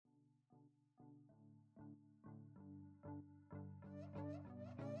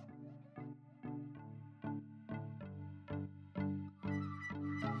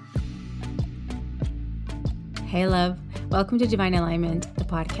Hey, love. Welcome to Divine Alignment, the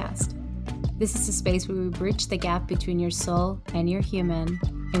podcast. This is a space where we bridge the gap between your soul and your human,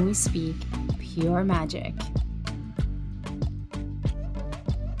 and we speak pure magic.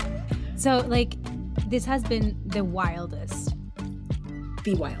 So, this has been the wildest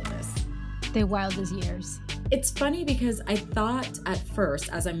years. It's funny because I thought at first,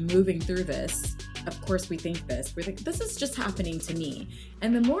 as I'm moving through this, of course we think this is just happening to me.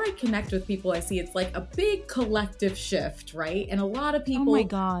 And the more I connect with people, I see it's like a big collective shift, right? And a lot of people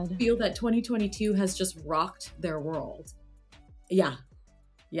feel that 2022 has just rocked their world. Yeah.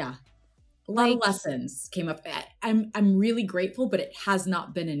 A lot of lessons came up. I'm really grateful, but it has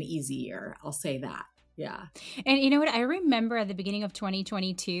not been an easy year. I'll say that. Yeah. And you know what? I remember at the beginning of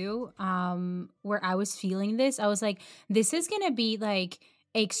 2022, where I was feeling this, I was like, this is going to be like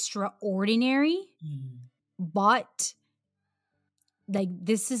extraordinary, but like,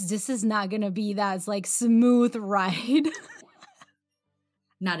 this is not going to be that like smooth ride.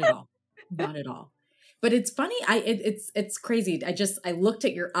 Not at all. But it's funny. It's crazy. I looked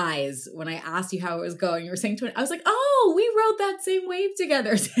at your eyes when I asked you how it was going. You were saying 20. I was like, oh, we rode that same wave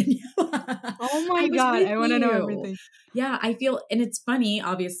together, Daniela. Oh my God. I want to know everything. Yeah, I feel, and it's funny,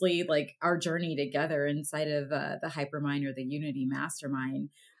 obviously, like our journey together inside of the Hypermind or the Unity Mastermind.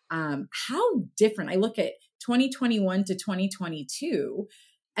 How different. I look at 2021 to 2022,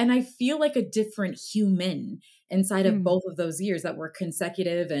 and I feel like a different human inside of both of those years that were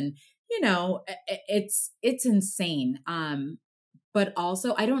consecutive. And you know, it's insane. But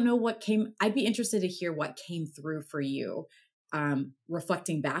also, I don't know I'd be interested to hear what came through for you,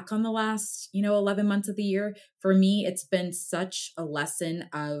 reflecting back on the last, 11 months of the year. For me, it's been such a lesson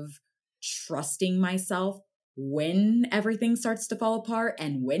of trusting myself when everything starts to fall apart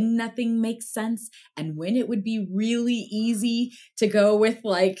and when nothing makes sense and when it would be really easy to go with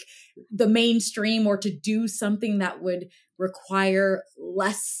like the mainstream or to do something that would require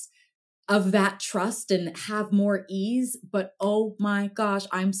less of that trust and have more ease. But oh my gosh,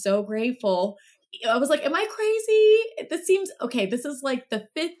 I'm so grateful. I was like, am I crazy? This seems okay. This is like the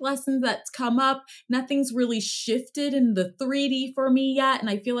fifth lesson that's come up. Nothing's really shifted in the 3D for me yet. And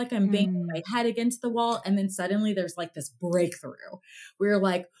I feel like I'm banging my head against the wall. And then suddenly there's like this breakthrough where you're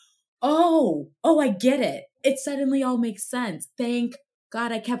like, oh, I get it. It suddenly all makes sense. Thank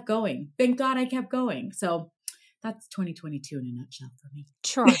God I kept going. So that's 2022 in a nutshell for me.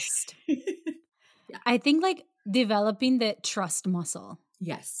 Trust. Yeah. I think like developing the trust muscle.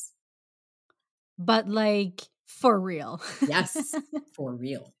 Yes. But like for real. Yes. For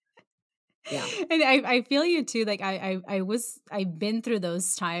real. Yeah. And I feel you too. Like I've been through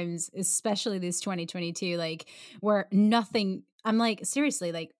those times, especially this 2022, like where I'm like,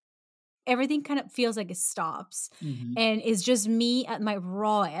 seriously, like everything kind of feels like it stops and it's just me at my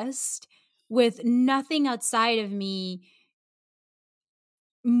rawest with nothing outside of me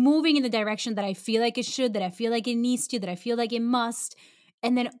moving in the direction that I feel like it should, that I feel like it needs to, that I feel like it must.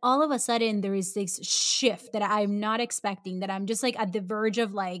 And then all of a sudden there is this shift that I'm not expecting, that I'm just like at the verge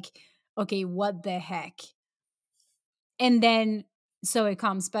of like, okay, what the heck? And then so it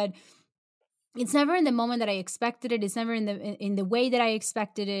comes, but it's never in the moment that I expected it. It's never in the way that I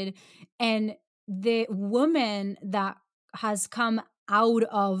expected it. And the woman that has come out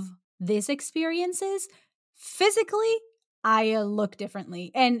of these experiences physically, I look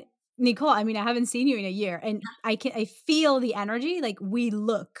differently. And Nicole, I mean, I haven't seen you in a year, and I feel the energy. Like we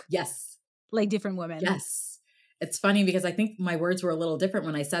look, yes, like different women. Yes, it's funny because I think my words were a little different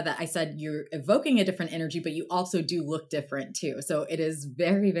when I said that. I said you're evoking a different energy, but you also do look different too. So it is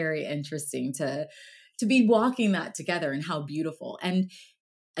very, very interesting to be walking that together, and how beautiful. And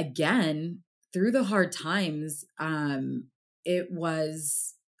again, through the hard times,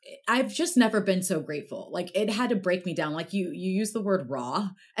 I've just never been so grateful. Like it had to break me down. Like you use the word raw,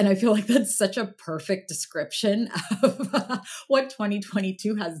 and I feel like that's such a perfect description of what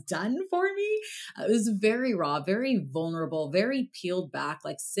 2022 has done for me. It was very raw, very vulnerable, very peeled back,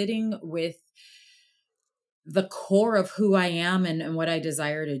 like sitting with the core of who I am and what I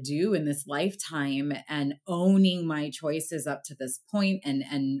desire to do in this lifetime, and owning my choices up to this point,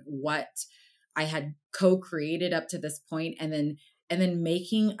 and what I had co-created up to this point, and then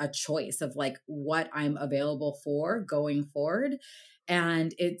making a choice of like what I'm available for going forward.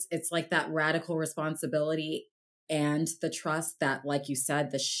 And it's like that radical responsibility and the trust that, like you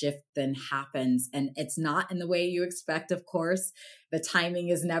said, the shift then happens, and it's not in the way you expect. Of course, the timing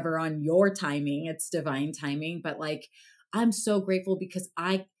is never on your timing. It's divine timing. But like, I'm so grateful because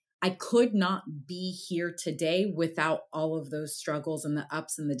I could not be here today without all of those struggles and the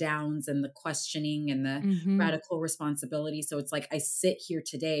ups and the downs and the questioning and the radical responsibility. So it's like I sit here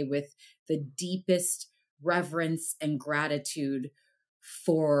today with the deepest reverence and gratitude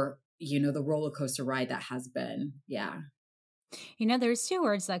for, the roller coaster ride that has been. Yeah. There's two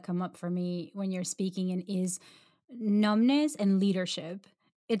words that come up for me when you're speaking, and is numbness and leadership.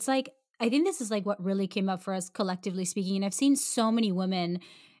 It's like, I think this is like what really came up for us collectively speaking. And I've seen so many women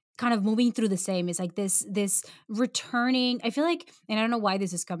kind of moving through the same. It's like this returning. I feel like, and I don't know why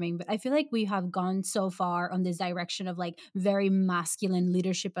this is coming, but I feel like we have gone so far on this direction of like very masculine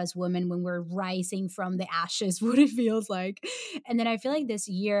leadership as women when we're rising from the ashes, what it feels like. And then I feel like this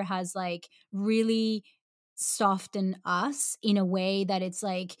year has like really softened us in a way that it's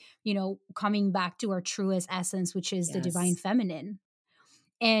like, coming back to our truest essence, which is the divine Yes. feminine.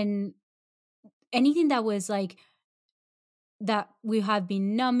 And anything that was like, that we have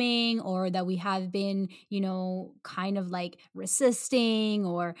been numbing, or that we have been, kind of like resisting,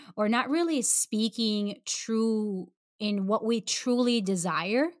 or not really speaking true in what we truly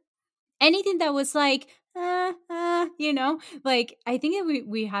desire. Anything that was like, like, I think that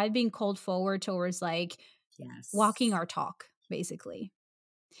we had been called forward towards like walking Yes. our talk, basically.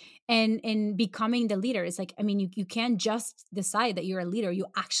 And becoming the leader. It's like, I mean, you can't just decide that you're a leader. You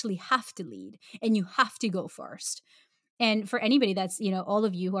actually have to lead, and you have to go first. And for anybody that's, all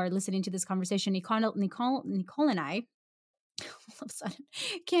of you who are listening to this conversation, Nicole and I, all of a sudden,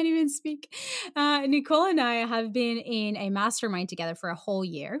 can't even speak. Nicole and I have been in a mastermind together for a whole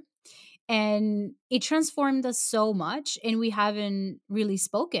year. And it transformed us so much. And we haven't really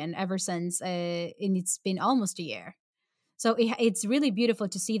spoken ever since. And it's been almost a year. So it's really beautiful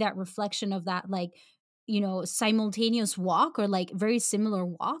to see that reflection of that, like, simultaneous walk, or like very similar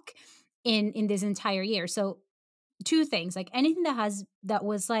walk in this entire year. So two things, like anything that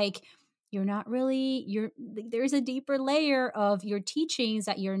was like, there's a deeper layer of your teachings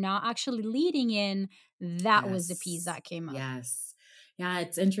that you're not actually leading in. That was the piece Yes. that came up. Yes. Yeah,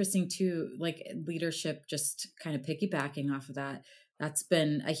 it's interesting too, like leadership, just kind of piggybacking off of that. That's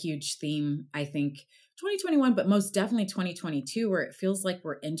been a huge theme, I think, 2021, but most definitely 2022, where it feels like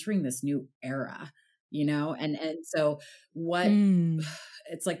we're entering this new era, and so what Mm.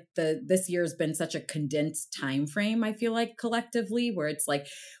 it's like this year has been such a condensed time frame, I feel like, collectively, where it's like,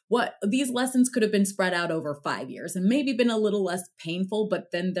 what these lessons could have been spread out over 5 years and maybe been a little less painful, but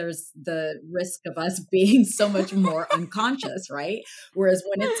then there's the risk of us being so much more unconscious, right? Whereas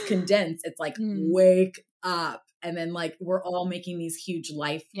when it's condensed, it's like, Mm. wake up. And then like we're all making these huge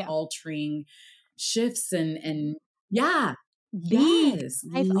life Yeah. altering shifts and yeah, Big yes,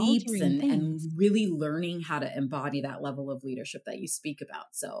 life leaps altering and things. really learning how to embody that level of leadership that you speak about.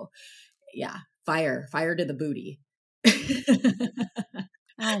 So yeah, fire to the booty.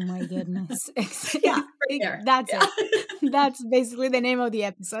 Oh my goodness. Yeah, right there. That's Yeah. it. That's basically the name of the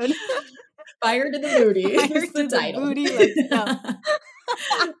episode. Fire to the booty. Fire It's the to the title. booty. Let's go.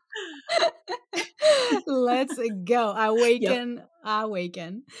 Let's go. Yep.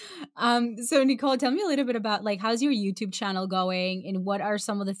 Awaken. So Nicole, tell me a little bit about, like, how's your YouTube channel going, and what are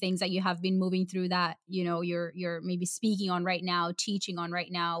some of the things that you have been moving through that, you're maybe speaking on right now, teaching on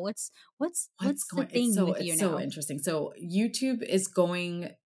right now. What's What's the going thing with you it's so now? interesting. So YouTube is going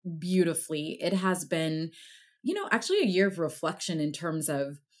beautifully. It has been, actually a year of reflection in terms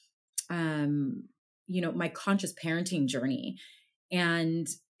of um, my conscious parenting journey. And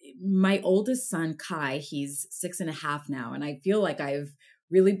my oldest son, Kai, he's 6.5 now. And I feel like I've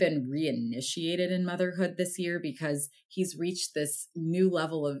really been reinitiated in motherhood this year because he's reached this new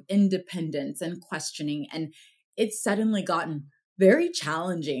level of independence and questioning. And it's suddenly gotten very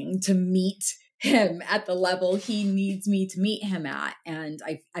challenging to meet him at the level he needs me to meet him at. And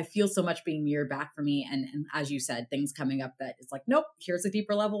I feel so much being mirrored back for me. And as you said, things coming up that is like, nope, here's a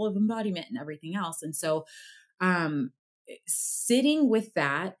deeper level of embodiment and everything else. And so, sitting with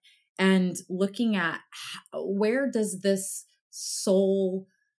that and looking at where does this soul,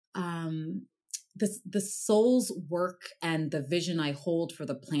 the soul's work and the vision I hold for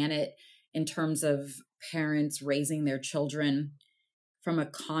the planet in terms of parents raising their children from a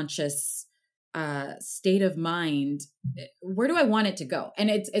conscious state of mind, where do I want it to go? And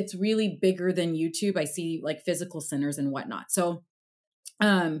it's really bigger than YouTube. I see like physical centers and whatnot. So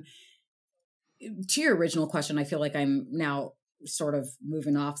to your original question, I feel like I'm now sort of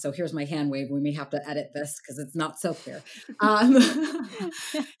moving off. So here's my hand wave. We may have to edit this because it's not so clear.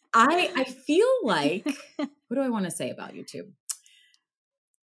 I feel like, what do I want to say about YouTube?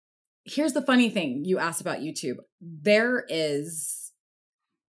 Here's the funny thing you asked about YouTube. There is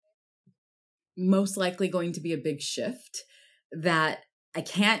most likely going to be a big shift that I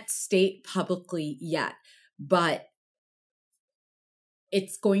can't state publicly yet, but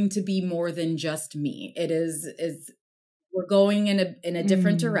it's going to be more than just me. It is we're going in a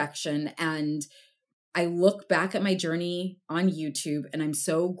different direction, and I look back at my journey on YouTube and I'm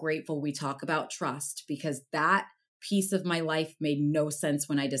so grateful we talk about trust, because that piece of my life made no sense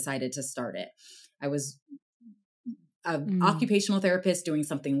when I decided to start it. I was an Mm. occupational therapist doing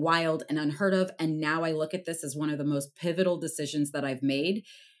something wild and unheard of. And now I look at this as one of the most pivotal decisions that I've made.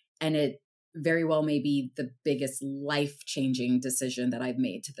 And it very well may be the biggest life-changing decision that I've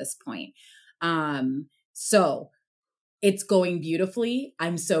made to this point. So it's going beautifully.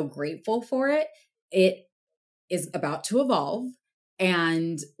 I'm so grateful for it. It is about to evolve.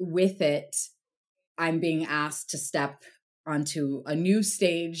 And with it, I'm being asked to step onto a new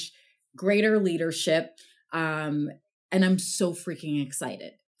stage, greater leadership. And I'm so freaking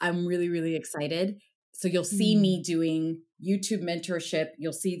excited. I'm really, really excited. So you'll see Mm. me doing YouTube mentorship.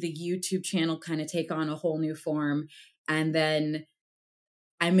 You'll see the YouTube channel kind of take on a whole new form. And then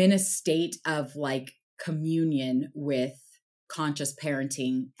I'm in a state of like communion with conscious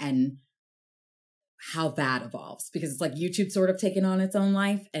parenting and how that evolves, because it's like YouTube sort of taken on its own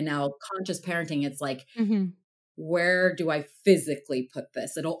life. And now conscious parenting, it's like, Mhm. where do I physically put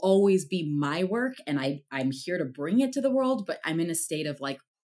this? It'll always be my work and I'm here to bring it to the world, but I'm in a state of like,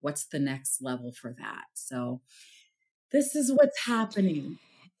 what's the next level for that? So this is what's happening.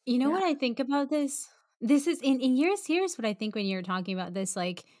 You know Yeah. what I think about this? This is in here's what I think when you're talking about this,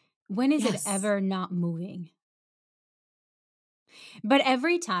 like, when is it Yes. ever not moving? But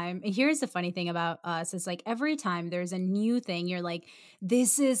every time, here's the funny thing about us, is like every time there's a new thing, you're like,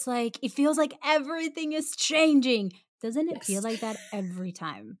 this is like, it feels like everything is changing. Doesn't it feel Yes. like that every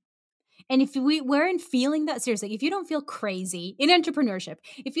time? And if we weren't feeling that, seriously, if you don't feel crazy in entrepreneurship,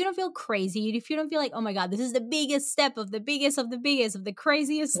 if you don't feel crazy, if you don't feel like, oh my God, this is the biggest step of the biggest of the biggest of the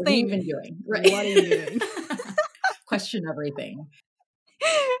craziest What are you thing, even doing? what are you Right. doing? Question everything.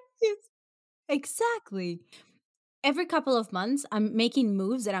 Yes, exactly. Every couple of months, I'm making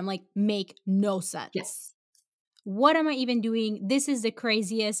moves that I'm like, make no sense. Yes. What am I even doing? This is the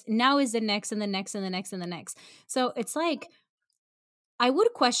craziest. Now is the next and the next and the next and the next. So it's like, I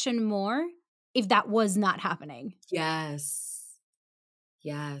would question more if that was not happening. Yes.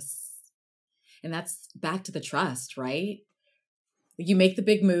 Yes. And that's back to the trust, right? You make the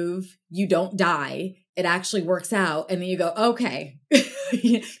big move, you don't die, it actually works out, and then you go, okay,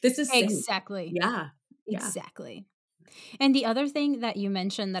 this is safe. Exactly. Yeah. Yeah. Exactly. And the other thing that you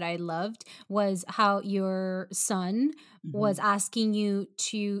mentioned that I loved was how your son was Hmm. asking you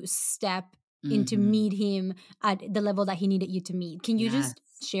to step in to Hmm. meet him at the level that he needed you to meet. Can you Yes.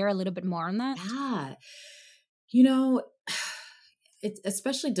 just share a little bit more on that? Yeah. You know, it's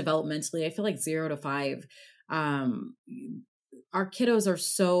especially developmentally, I feel like 0 to 5, um, our kiddos are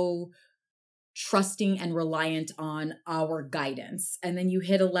so trusting and reliant on our guidance. And then you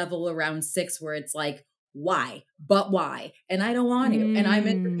hit a level around 6 where it's like, why? But why? And I don't want to. And I'm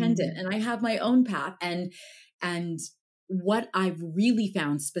independent Mm. and I have my own path. And what I've really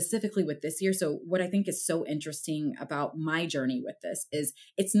found specifically with this year, so what I think is so interesting about my journey with this is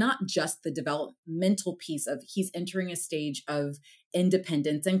it's not just the developmental piece of he's entering a stage of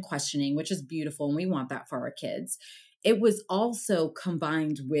independence and questioning, which is beautiful. And we want that for our kids. It was also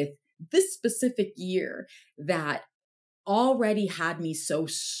combined with this specific year that already had me so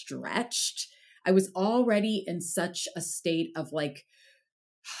stretched. I was already in such a state of like,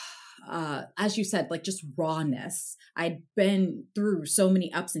 as you said, like just rawness. I'd been through so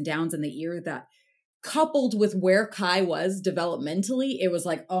many ups and downs in the year that coupled with where Kai was developmentally, it was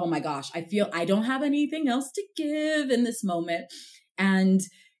like, oh my gosh, I feel I don't have anything else to give in this moment. And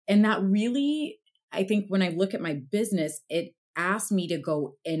and that really, I think when I look at my business, it asked me to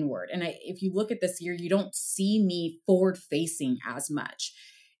go inward. And if you look at this year, you don't see me forward facing as much.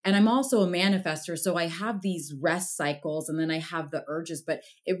 And I'm also a manifester. So I have these rest cycles and then I have the urges, but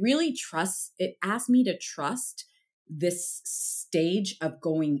it asked me to trust this stage of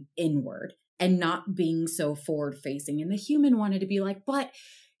going inward and not being so forward facing. And the human wanted to be like, but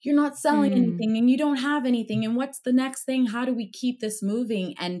you're not selling Mm. anything and you don't have anything. And what's the next thing? How do we keep this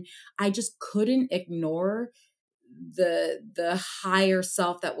moving? And I just couldn't ignore the higher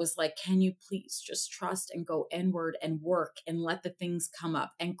self that was like, can you please just trust and go inward and work and let the things come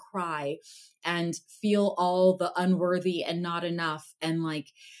up and cry and feel all the unworthy and not enough. And like,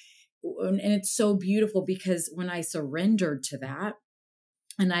 and it's so beautiful because when I surrendered to that,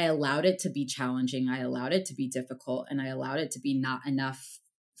 and I allowed it to be challenging, I allowed it to be difficult, and I allowed it to be not enough,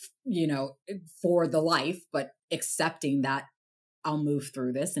 for the life, but accepting that I'll move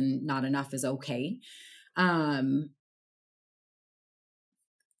through this and not enough is okay. Um,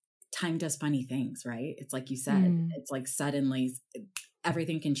 Time does funny things, right? It's like you said, Mm. it's like suddenly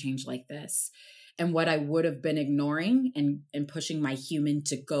everything can change like this. And what I would have been ignoring and pushing my human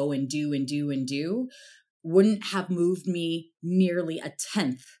to go and do and do and do wouldn't have moved me nearly a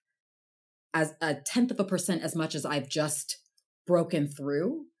tenth of a percent as much as I've just broken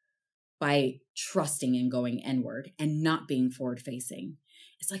through by trusting and going inward and not being forward facing.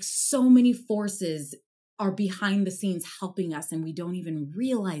 It's like so many forces are behind the scenes helping us and we don't even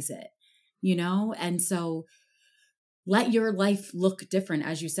realize it, you know? And so let your life look different.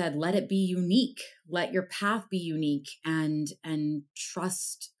 As you said, let it be unique. Let your path be unique and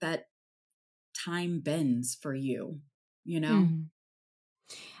trust that time bends for you, you know? Mm.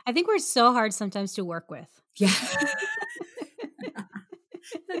 I think we're so hard sometimes to work with. Yeah.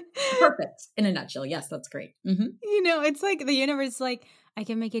 Perfect. In a nutshell. Yes, that's great. Mm-hmm. You know, it's like the universe is like, I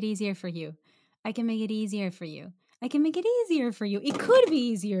can make it easier for you. I can make it easier for you. I can make it easier for you. It could be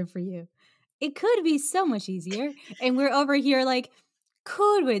easier for you. It could be so much easier. And we're over here like,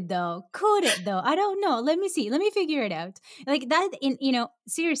 could it though? Could it though? I don't know. Let me see. Let me figure it out. Like that in, you know,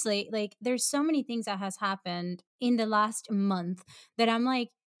 seriously, like there's so many things that has happened in the last month that I'm like,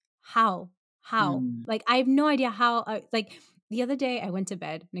 how? How? Mm. Like I have no idea how. Like the other day I went to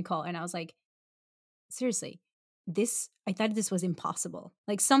bed, Nicole, and I was like, seriously, I thought this was impossible.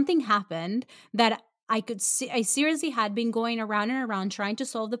 Like something happened that I could see. I seriously had been going around and around trying to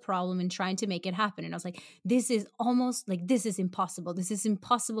solve the problem and trying to make it happen. And I was like, this is almost like, this is impossible. This is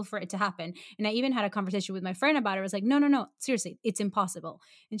impossible for it to happen. And I even had a conversation with my friend about it. I was like, no, seriously, it's impossible.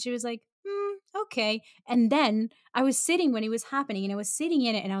 And she was like, okay. And then I was sitting when it was happening and I was sitting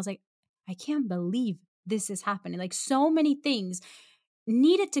in it and I was like, I can't believe this is happening. Like so many things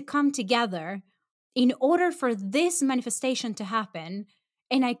needed to come together in order for this manifestation to happen,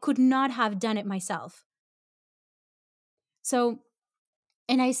 and I could not have done it myself. So,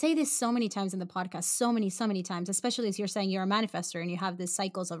 and I say this so many times in the podcast, so many times, especially as you're saying you're a manifestor and you have these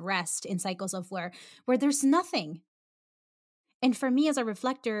cycles of rest and cycles of where there's nothing. And for me as a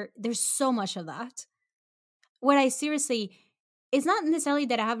reflector, there's so much of that. What I seriously, it's not necessarily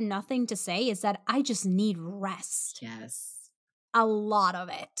that I have nothing to say, is that I just need rest. Yes. A lot of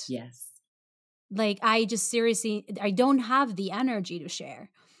it. Yes. Like I just seriously, I don't have the energy to share.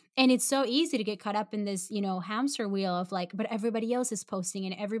 And it's so easy to get caught up in this, you know, hamster wheel of like, but everybody else is posting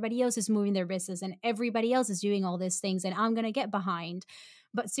and everybody else is moving their business and everybody else is doing all these things and I'm going to get behind.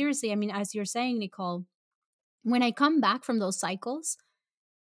 But seriously, I mean, as you're saying, Nicole, when I come back from those cycles,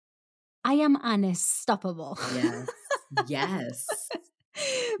 I am unstoppable. Yes. Yes.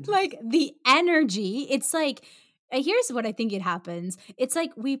 Like the energy, it's like, here's what I think it happens. It's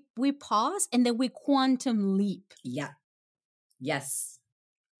like we pause and then we quantum leap. Yeah. Yes.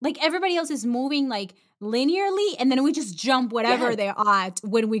 Like everybody else is moving like linearly and then we just jump whatever they're at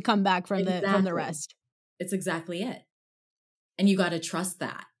when we come back from the rest. It's exactly it. And you got to trust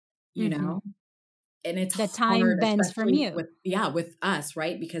that, you know? And it's the time bends from you. With us,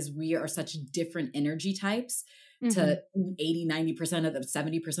 right? Because we are such different energy types to 80, 90% of the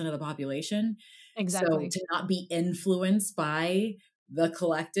 70% of the population. Exactly. So to not be influenced by the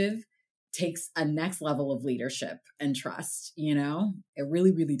collective takes a next level of leadership and trust, you know? It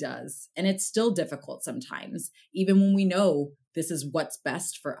really, really does. And it's still difficult sometimes, even when we know this is what's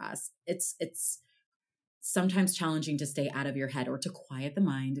best for us. It's sometimes challenging to stay out of your head or to quiet the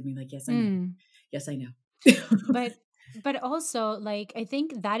mind and be like, yes, I know. Yes, I know. But also, like, I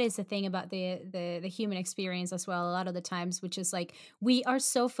think that is the thing about the human experience as well, a lot of the times, which is like, we are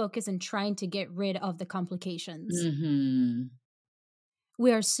so focused on trying to get rid of the complications.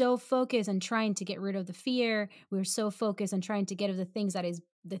 We are so focused on trying to get rid of the fear. We're so focused on trying to get rid of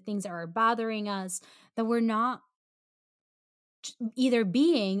the things that are bothering us, that we're not either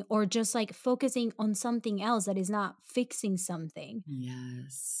being or just like focusing on something else that is not fixing something.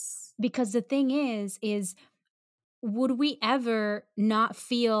 Yes. Because the thing is would we ever not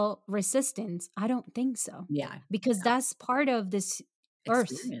feel resistance? I don't think so. Yeah. Because that's part of this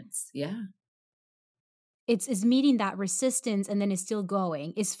experience. earth. Yeah. It's meeting that resistance and then it's still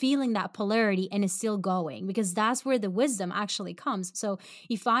going. It's feeling that polarity and it's still going, because that's where the wisdom actually comes. So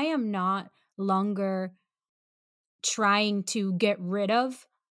if I am not longer trying to get rid of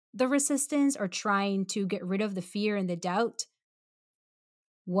the resistance or trying to get rid of the fear and the doubt,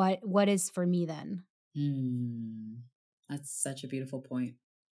 what is for me then? That's such a beautiful point.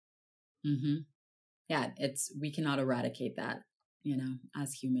 Yeah, we cannot eradicate that, you know,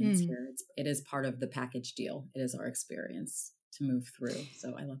 as humans here. It is part of the package deal. It is our experience to move through.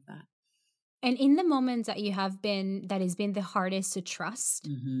 So I love that. And in the moments that that has been the hardest to trust,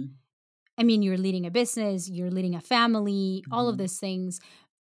 I mean, you're leading a business, you're leading a family, all of these things.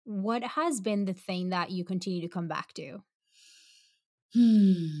 What has been the thing that you continue to come back to?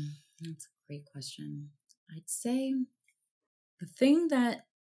 That's a great question. I'd say the thing that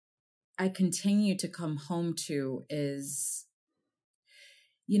I continue to come home to is,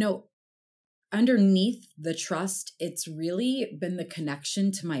 you know, underneath the trust, it's really been the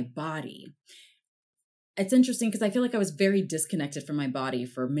connection to my body. It's interesting because I feel like I was very disconnected from my body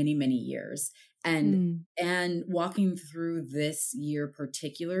for many, many years. And Mm. and walking through this year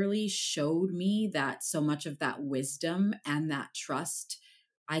particularly showed me that so much of that wisdom and that trust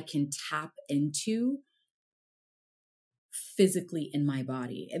I can tap into physically in my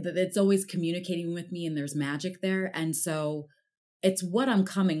body. It's always communicating with me and there's magic there. And so it's what I'm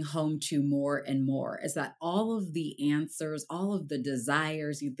coming home to more and more is that all of the answers, all of the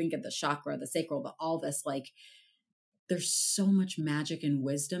desires, you think of the chakra, the sacral, all this, like there's so much magic and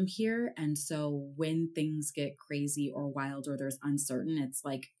wisdom here. And so when things get crazy or wild or there's uncertain, it's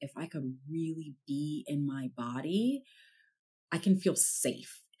like if I could really be in my body, I can feel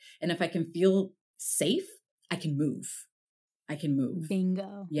safe. And if I can feel safe, I can move. I can move.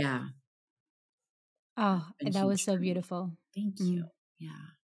 Bingo. Yeah. Oh, Been that was huge so for me. beautiful. Thank you. Mm. Yeah.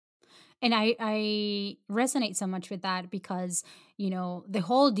 And I resonate so much with that because, the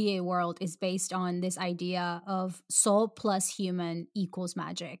whole DA world is based on this idea of soul plus human equals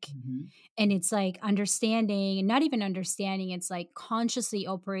magic. Mhm. And it's like understanding, and not even understanding, it's like consciously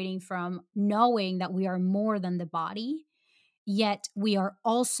operating from knowing that we are more than the body, yet we are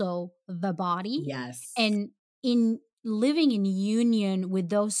also the body. Yes. And in living in union with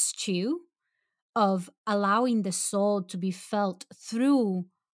those two, of allowing the soul to be felt through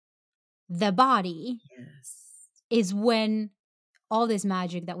the body, Yes. is when all this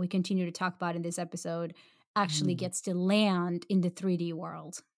magic that we continue to talk about in this episode actually Mm. gets to land in the 3D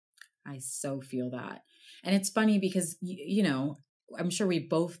world. I so feel that. And it's funny because, I'm sure we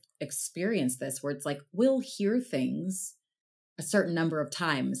both experienced this where it's like we'll hear things a certain number of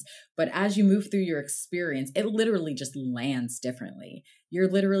times, but as you move through your experience, it literally just lands differently.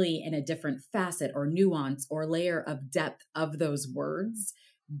 You're literally in a different facet or nuance or layer of depth of those words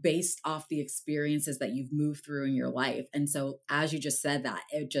based off the experiences that you've moved through in your life. And so as you just said that,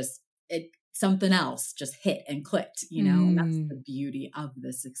 it something else just hit and clicked, and that's Mm. the beauty of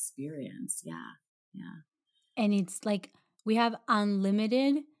this experience. Yeah. Yeah. And it's like we have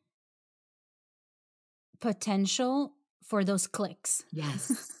unlimited potential for those clicks.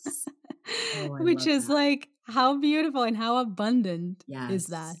 Yes. Oh, I Which love is that. like, how beautiful and how abundant is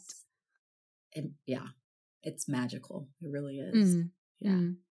that? Yes. And yeah, it's magical. It really is. Mm. Yeah.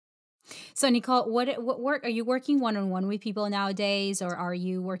 Mm. So, Nicole, what work are you working one on one with people nowadays, or are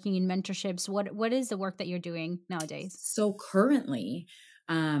you working in mentorships? What is the work that you're doing nowadays? So currently,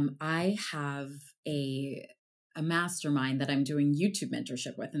 I have a a mastermind that I'm doing YouTube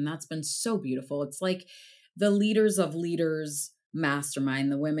mentorship with, and that's been so beautiful. It's like the leaders of leaders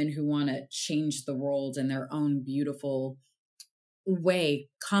mastermind, the women who want to change the world in their own beautiful way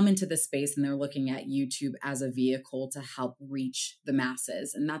come into the space, and they're looking at YouTube as a vehicle to help reach the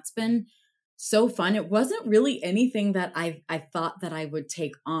masses. And that's been so fun. It wasn't really anything that I thought that I would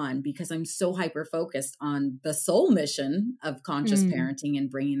take on because I'm so hyper focused on the soul mission of conscious Mm. parenting and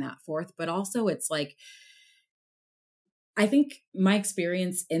bringing that forth. But also it's like, I think my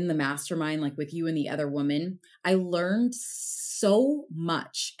experience in the mastermind, like with you and the other woman, I learned so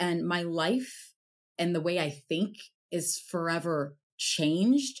much, and my life and the way I think is forever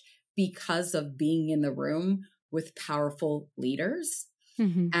changed because of being in the room with powerful leaders.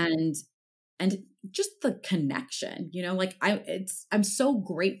 Mhm. And just the connection, like I'm so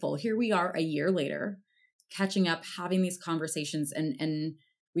grateful. Here we are a year later, catching up, having these conversations, and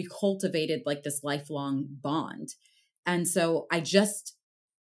we cultivated like this lifelong bond. And so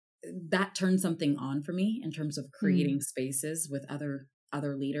that turned something on for me in terms of Mm. creating spaces with other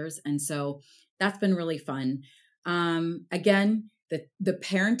leaders. And so that's been really fun. Again, the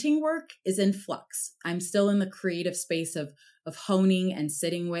parenting work is in flux. I'm still in the creative space of honing and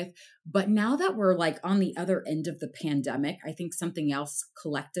sitting with. But now that we're like on the other end of the pandemic, I think something else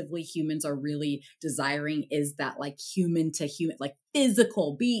collectively humans are really desiring is that like human to human, like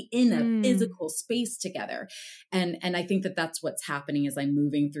physical, be in a Mm. physical space together. And I think that that's what's happening as I'm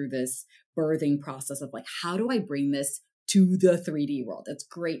moving through this birthing process of like, how do I bring this to the 3D world? It's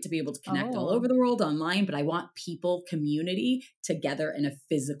great to be able to connect all over Oh. the world online, but I want people, community together in a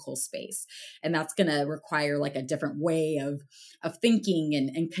physical space. And that's going to require like a different way of thinking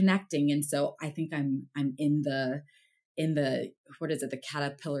and connecting. And so I think I'm in the what is it? The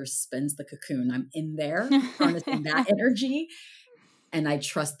caterpillar spins the cocoon. I'm in there harnessing that energy, and I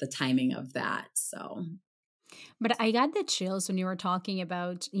trust the timing of that. So But I got the chills when you were talking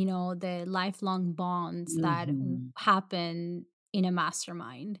about, the lifelong bonds that mhm. happen in a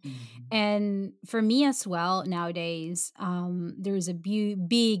mastermind. Mhm. And for me as well, nowadays, there's a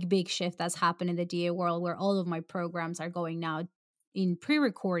big shift that's happened in the DA world where all of my programs are going now in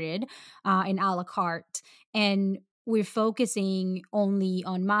pre-recorded, in a la carte. And we're focusing only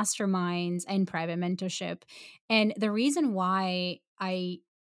on masterminds and private mentorship. And the reason why I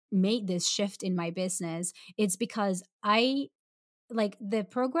made this shift in my business, it's because I like the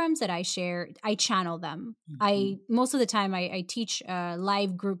programs that I share, I channel them. Mhm. I most of the time I teach a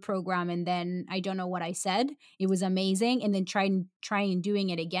live group program and then I don't know what I said. It was amazing. And then trying and doing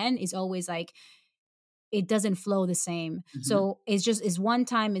it again is always like it doesn't flow the same. Mhm. So it's just is one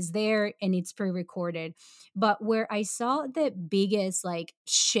time is there and it's pre-recorded. But where I saw the biggest like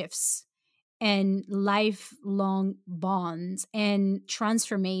shifts and lifelong bonds and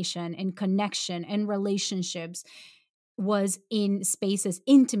transformation and connection and relationships was in spaces,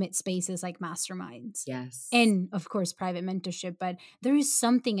 intimate spaces like masterminds. Yes. And of course, private mentorship. But there is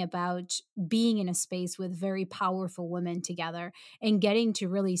something about being in a space with very powerful women together and getting to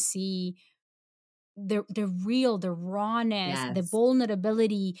really see the rawness, the Yes.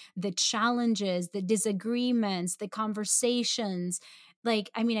 vulnerability, the challenges, the disagreements, the conversations. Like,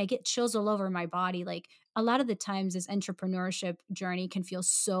 I mean, I get chills all over my body. Like, a lot of the times this entrepreneurship journey can feel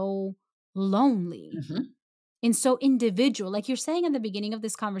so lonely Mhm. and so individual. Like you're saying at the beginning of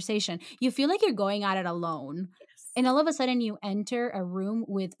this conversation, you feel like you're going at it alone. Yes. And all of a sudden, you enter a room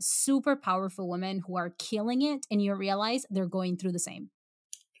with super powerful women who are killing it, and you realize they're going through the same.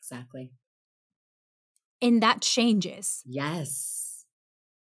 Exactly. And that changes Yes.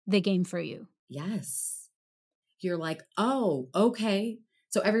 the game for you. Yes. You're like, oh, okay.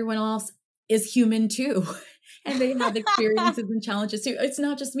 So everyone else is human too. And they have experiences and challenges too. It's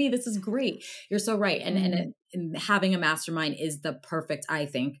not just me. This is great. You're so right. Mm. And having a mastermind is the perfect, I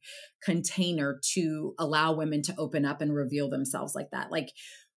think, container to allow women to open up and reveal themselves like that. Like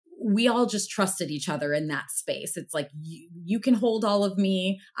we all just trusted each other in that space. It's like you can hold all of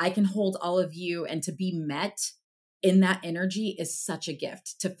me, I can hold all of you, and to be met in that energy is such a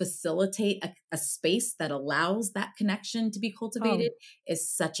gift. To facilitate a space that allows that connection to be Oh, cultivated is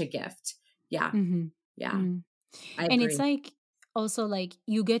such a gift. Yeah, mm-hmm. yeah, Mm. I And it's agree. like also like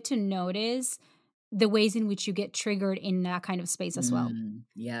you get to notice the ways in which you get triggered in that kind of space as well. Because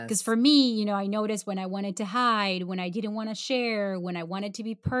Yes. for me, I noticed when I wanted to hide, when I didn't want to share, when I wanted to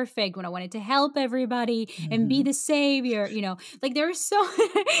be perfect, when I wanted to help everybody and be Mhm. the savior, like there's so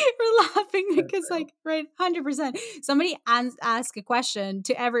we're laughing So because true. like, right, 100%. Somebody ask a question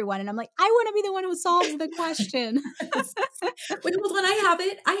to everyone and I'm like, I want to be the one who solves the question. Yes. Wait, hold on. I have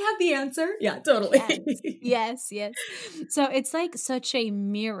it. I have the answer. Yeah, Yes. totally. Yes. So it's like such a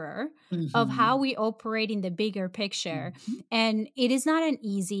mirror of how Mhm. we operate in the bigger picture. Mhm. And it is not an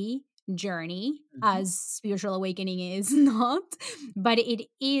easy journey, Mhm. as spiritual awakening is not, but it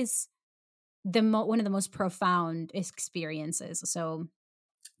is one of the most profound experiences. So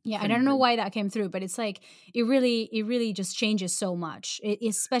yeah, and I Couldn't don't know agree. why that came through, but it's like it really just changes so much.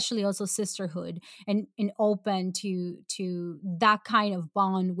 Especially also sisterhood and open to that kind of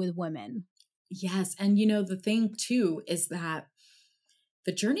bond with women. Yes. And the thing too is that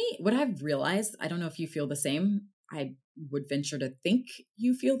the journey, what I've realized, I don't know if you feel the same. I would venture to think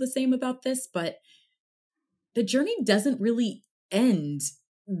you feel the same about this, but the journey doesn't really end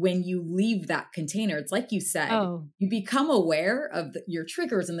when you leave that container. It's like you said, Oh. you become aware of your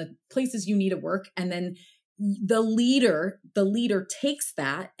triggers and the places you need to work. And then the leader takes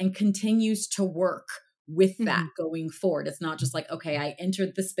that and continues to work with that Mhm. going forward. It's not just like, okay, I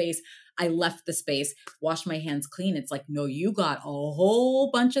entered the space, I left the space, washed my hands clean. It's like, no, you got a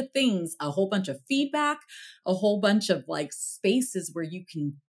whole bunch of things, a whole bunch of feedback, a whole bunch of like spaces where you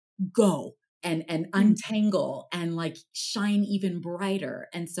can go and Mhm. untangle and like shine even brighter.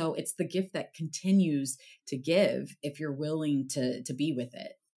 And so it's the gift that continues to give if you're willing to be with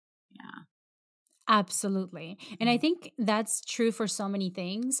it. Yeah. Absolutely. And I think that's true for so many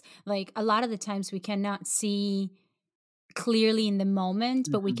things. Like a lot of the times we cannot see clearly in the moment,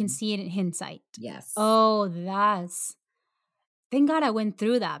 but we can Mhm. see it in hindsight. Yes. Oh, thank God I went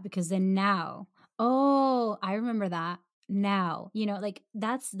through that because then now, oh, I remember that now. Like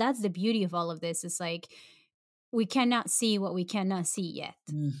that's the beauty of all of this. It's like we cannot see what we cannot see yet.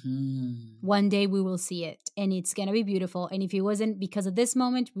 Hmm. One day we will see it and it's going to be beautiful. And if it wasn't because of this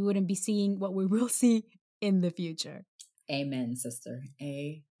moment, we wouldn't be seeing what we will see in the future. Amen, sister.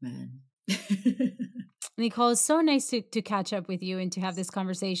 Amen. Nicole, it's so nice to catch up with you and to have this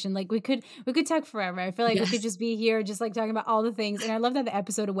conversation. Like we could talk forever. I feel like we could Yes. just be here just like talking about all the things. And I love that the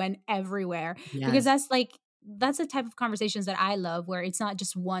episode went everywhere because Yes. that's like that's the type of conversations that I love, where it's not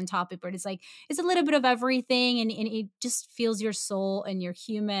just one topic, but it's like, it's a little bit of everything, and it just feels your soul and you're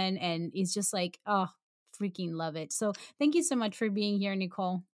human. And it's just like, oh, freaking love it. So thank you so much for being here,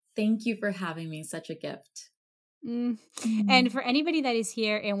 Nicole. Thank you for having me. Such a gift. And for anybody that is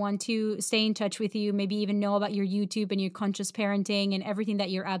here and want to stay in touch with you, maybe even know about your YouTube and your conscious parenting and everything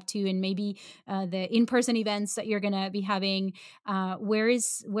that you're up to, and maybe the in-person events that you're going to be having, where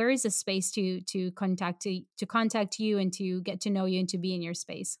is a space to contact you and to get to know you and to be in your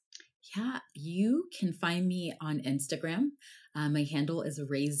space? Yeah, you can find me on Instagram. My handle is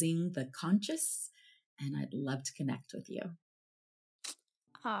Raising the Conscious, and I'd love to connect with you.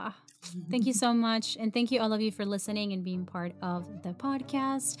 Thank you so much. And thank you, all of you, for listening and being part of the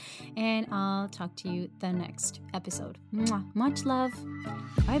podcast. And I'll talk to you the next episode. Mwah. Much love.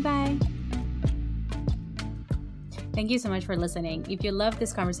 Bye-bye. Thank you so much for listening. If you love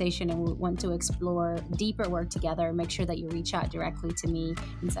this conversation and want to explore deeper work together, make sure that you reach out directly to me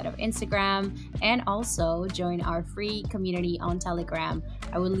instead of Instagram, and also join our free community on Telegram.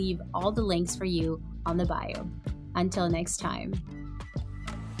 I will leave all the links for you on the bio. Until next time.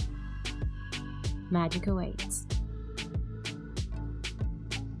 Magic awaits.